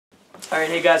Alright,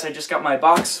 hey guys, I just got my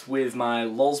box with my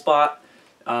Lulzbot.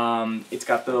 It's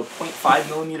got the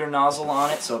 0.5mm nozzle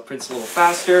on it, so it prints a little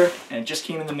faster, and it just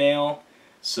came in the mail,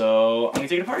 so I'm going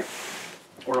to take it apart.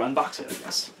 Or unbox it, I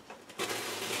guess.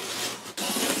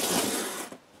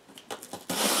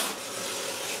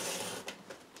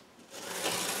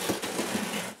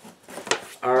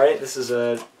 Alright, this is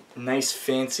a nice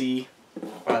fancy...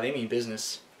 Wow, they mean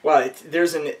business. Wow,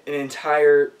 there's an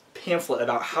entire pamphlet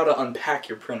about how to unpack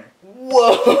your printer.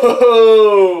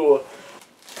 Whoa!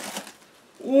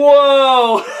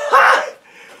 Whoa!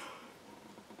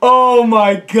 Oh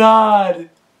my god!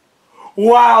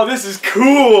 Wow, this is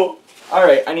cool!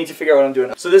 Alright, I need to figure out what I'm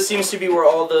doing. So this seems to be where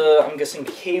all the, I'm guessing,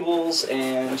 cables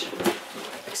and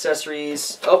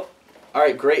accessories... Oh!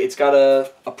 Alright, great. It's got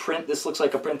a print. This looks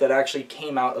like a print that actually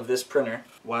came out of this printer.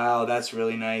 Wow, that's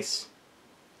really nice.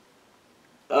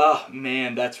 Oh,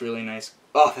 man, that's really nice.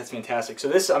 Oh, that's fantastic. So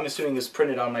this, I'm assuming, is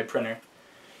printed on my printer.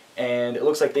 And it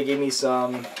looks like they gave me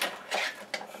some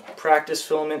practice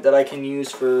filament that I can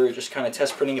use for just kind of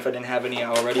test printing if I didn't have any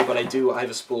already, but I do. I have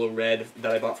a spool of red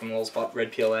that I bought from Lulzbot,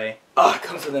 red PLA. Oh, it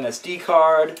comes with an SD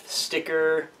card,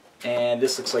 sticker, and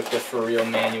this looks like the for real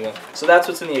manual. So that's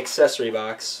what's in the accessory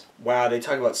box. Wow, they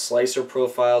talk about slicer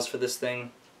profiles for this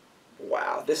thing.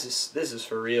 Wow, this is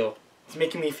for real. It's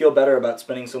making me feel better about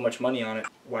spending so much money on it.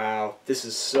 Wow, this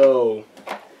feels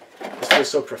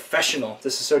so professional.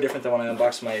 This is so different than when I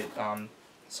unboxed my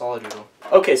Soldering.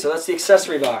 Okay, so that's the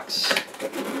accessory box.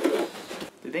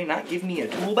 Did they not give me a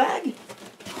tool bag?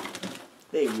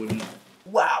 They wouldn't.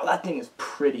 Wow, that thing is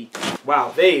pretty.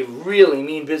 Wow, they really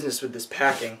mean business with this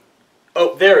packing.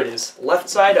 Oh, there it is. Left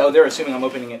side. Oh, they're assuming I'm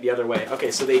opening it the other way.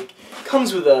 Okay, so they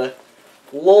comes with a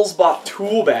Lulzbot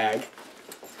tool bag.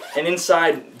 And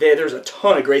inside, there's a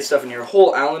ton of great stuff in here. A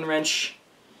whole Allen wrench.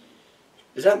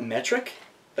 Is that metric?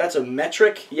 That's a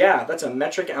metric? Yeah, that's a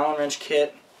metric Allen wrench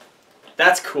kit.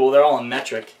 That's cool. They're all in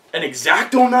metric. An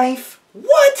X-Acto knife?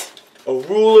 What? A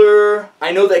ruler.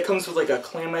 I know that comes with like a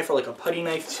clam knife or like a putty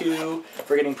knife too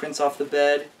for getting prints off the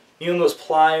bed. Even those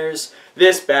pliers.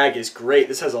 This bag is great.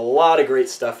 This has a lot of great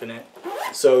stuff in it.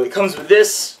 So it comes with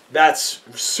this. That's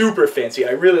super fancy.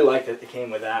 I really like that it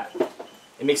came with that.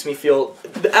 It makes me feel,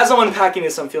 as I'm unpacking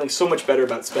this, I'm feeling so much better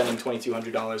about spending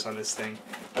 $2,200 on this thing.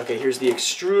 Okay, here's the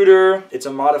extruder. It's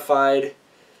a modified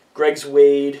Greg's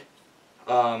Wade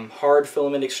hard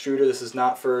filament extruder. This is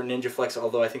not for Ninja Flex,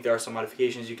 although I think there are some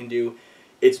modifications you can do.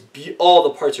 It's all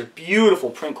the parts are beautiful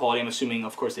print quality. I'm assuming,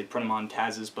 of course, they print them on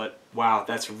Taz's, but wow,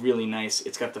 that's really nice.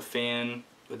 It's got the fan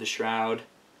with the shroud,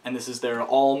 and this is their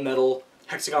all-metal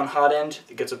hexagon hot end.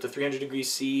 It gets up to 300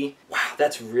 degrees C. Wow,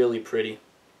 that's really pretty.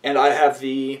 And I have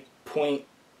the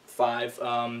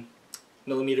 0.5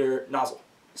 millimeter nozzle,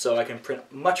 so I can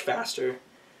print much faster,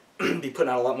 be putting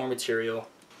out a lot more material.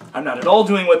 I'm not at all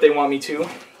doing what they want me to.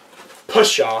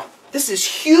 Pushaw. This is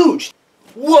huge!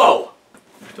 Whoa!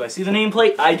 Do I see the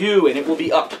nameplate? I do, and it will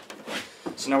be up.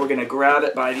 So now we're going to grab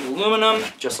it by the aluminum,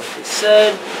 just like they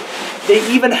said. They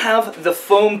even have the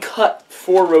foam cut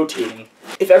for rotating.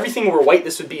 If everything were white,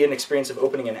 this would be an experience of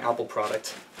opening an Apple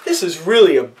product. This is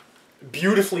really a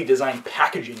beautifully designed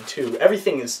packaging too.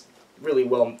 Everything is really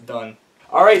well done.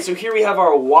 Alright, so here we have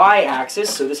our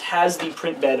Y-axis. So this has the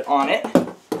print bed on it.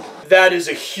 That is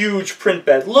a huge print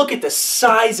bed. Look at the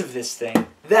size of this thing.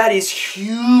 That is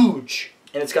huge.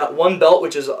 And it's got one belt,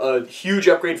 which is a huge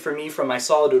upgrade for me from my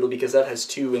Soldering, because that has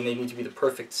two and they need to be the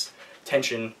perfect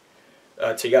tension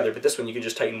together. But this one you can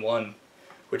just tighten one,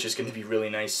 which is going to be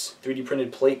really nice. 3D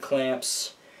printed plate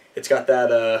clamps. It's got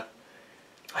that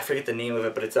I forget the name of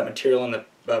it, but it's that material on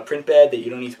the print bed that you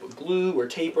don't need to put glue or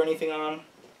tape or anything on.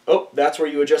 Oh, that's where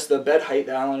you adjust the bed height.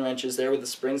 The Allen wrench is there with the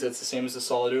springs. That's the same as the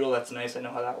Soldering. That's nice. I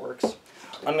know how that works.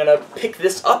 I'm going to pick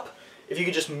this up. If you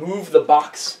could just move the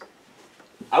box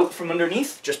out from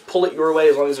underneath, just pull it your way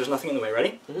as long as there's nothing in the way.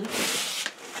 Ready?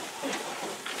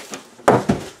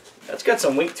 That's got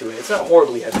some weight to it. It's not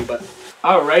horribly heavy, but...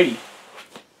 Alrighty.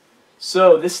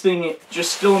 So this thing,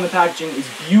 just still in the packaging, is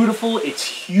beautiful. It's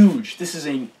huge. This is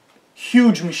a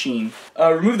huge machine.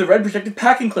 Remove the red protective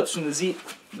packing clips from the Z...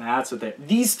 That's what they...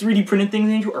 These 3D printed things,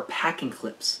 Andrew, are packing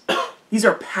clips. These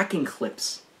are packing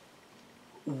clips.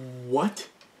 What?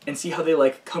 And see how they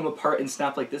like come apart and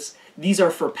snap like this? These are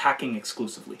for packing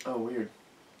exclusively. Oh, weird.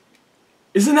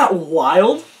 Isn't that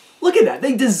wild? Look at that.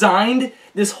 They designed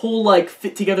this whole like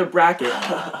fit together bracket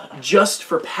just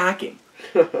for packing.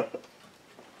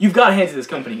 You've got to hand it to this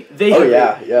company. They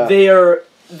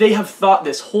have thought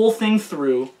this whole thing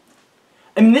through.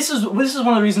 I mean, this is one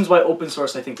of the reasons why open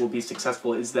source I think will be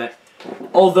successful, is that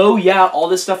although yeah, all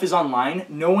this stuff is online,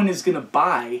 no one is going to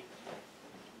buy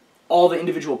all the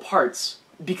individual parts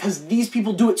because these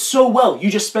people do it so well. You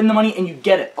just spend the money and you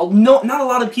get it. No, not a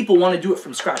lot of people want to do it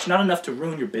from scratch. Not enough to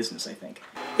ruin your business, I think.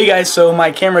 Hey guys, so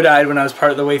my camera died when I was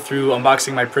part of the way through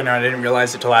unboxing my printer. I didn't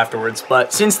realize it till afterwards.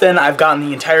 But since then, I've gotten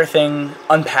the entire thing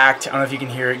unpacked. I don't know if you can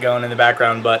hear it going in the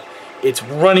background, but it's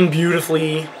running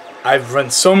beautifully. I've run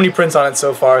so many prints on it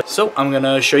so far. So I'm going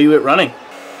to show you it running.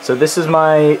 So this is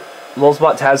my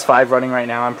Lulzbot Taz 5 running right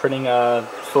now. I'm printing a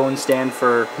phone stand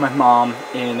for my mom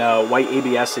in white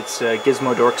ABS. It's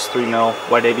Gizmo Dorks 3mm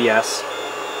white ABS.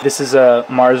 This is a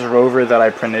Mars rover that I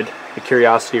printed, the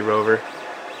Curiosity rover.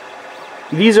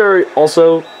 These are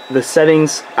also the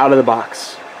settings out of the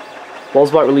box.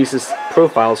 Lulzbot releases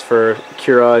profiles for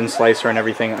Cura and Slicer and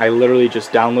everything. I literally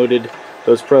just downloaded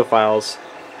those profiles,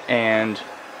 and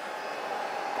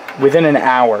within an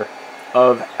hour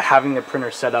of having the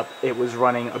printer set up, it was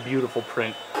running a beautiful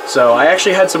print. So I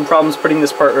actually had some problems printing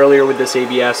this part earlier with this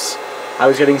ABS. I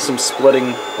was getting some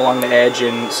splitting along the edge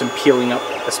and some peeling up,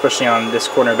 especially on this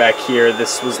corner back here.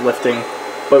 This was lifting.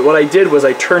 But what I did was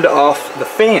I turned off the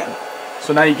fan.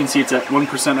 So now you can see it's at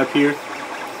 1% up here.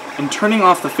 And turning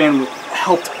off the fan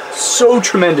helped so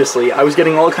tremendously. I was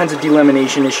getting all kinds of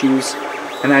delamination issues,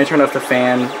 and then I turned off the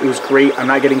fan. It was great. I'm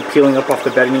not getting peeling up off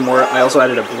the bed anymore. I also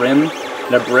added a brim.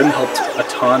 And a brim helped a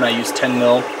ton. I used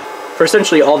 10mm. For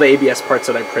essentially all the ABS parts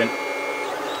that I print,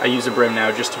 I use a brim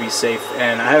now just to be safe.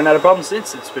 And I haven't had a problem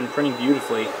since. It's been printing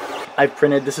beautifully. I've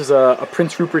printed, this is a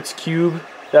Prince Rupert's Cube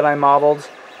that I modeled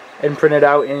and printed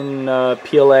out in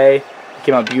PLA. It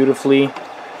came out beautifully.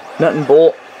 Nut and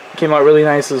bolt came out really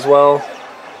nice as well.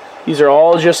 These are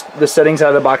all just the settings out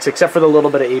of the box except for the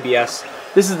little bit of ABS.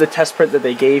 This is the test print that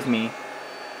they gave me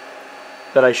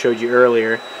that I showed you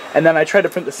earlier. And then I tried to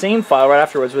print the same file right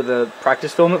afterwards with a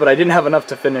practice filament, but I didn't have enough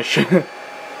to finish.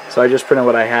 So I just printed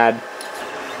what I had.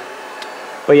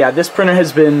 But yeah, this printer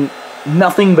has been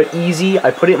nothing but easy.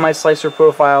 I put it in my slicer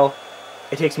profile.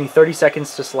 It takes me 30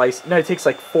 seconds to slice. No, it takes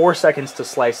like 4 seconds to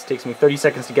slice. It takes me 30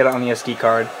 seconds to get it on the SD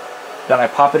card. Then I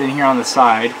pop it in here on the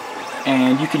side.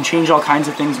 And you can change all kinds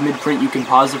of things mid-print. You can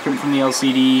pause the print from the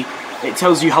LCD. It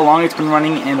tells you how long it's been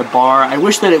running and a bar. I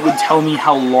wish that it would tell me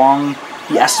how long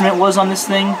the estimate was on this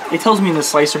thing. It tells me in the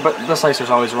slicer, but the slicer's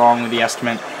always wrong with the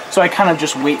estimate. So I kind of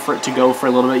just wait for it to go for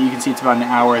a little bit. You can see it's about an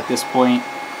hour at this point.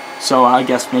 So I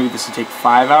guess maybe this would take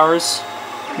 5 hours,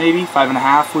 maybe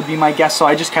 5.5 would be my guess. So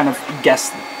I just kind of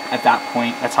guessed at that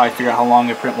point. That's how I figure out how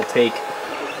long a print will take.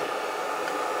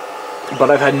 But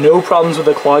I've had no problems with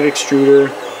the clog extruder,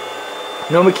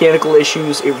 no mechanical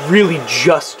issues. It really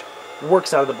just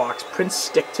works out of the box. Prints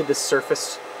stick to this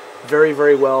surface very,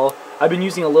 very well. I've been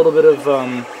using a little bit of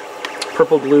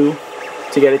purple glue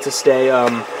to get it to stay.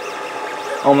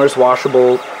 Elmer's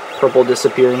washable purple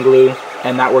disappearing glue,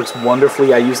 and that works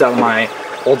wonderfully. I use that with my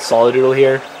old solid doodle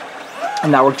here,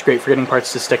 and that worked great for getting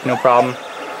parts to stick, no problem.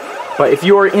 But if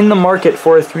you are in the market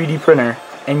for a 3D printer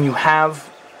and you have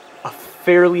a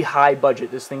fairly high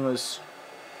budget, this thing was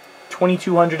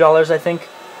 $2,200, I think.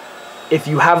 If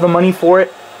you have the money for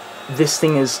it, this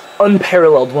thing is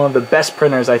unparalleled, one of the best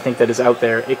printers I think that is out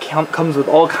there. It comes with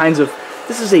all kinds of,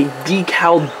 this is a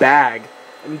decaled bag.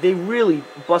 I mean, they really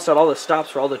bust out all the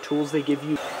stops for all the tools they give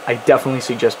you. I definitely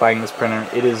suggest buying this printer.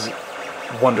 It is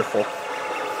wonderful.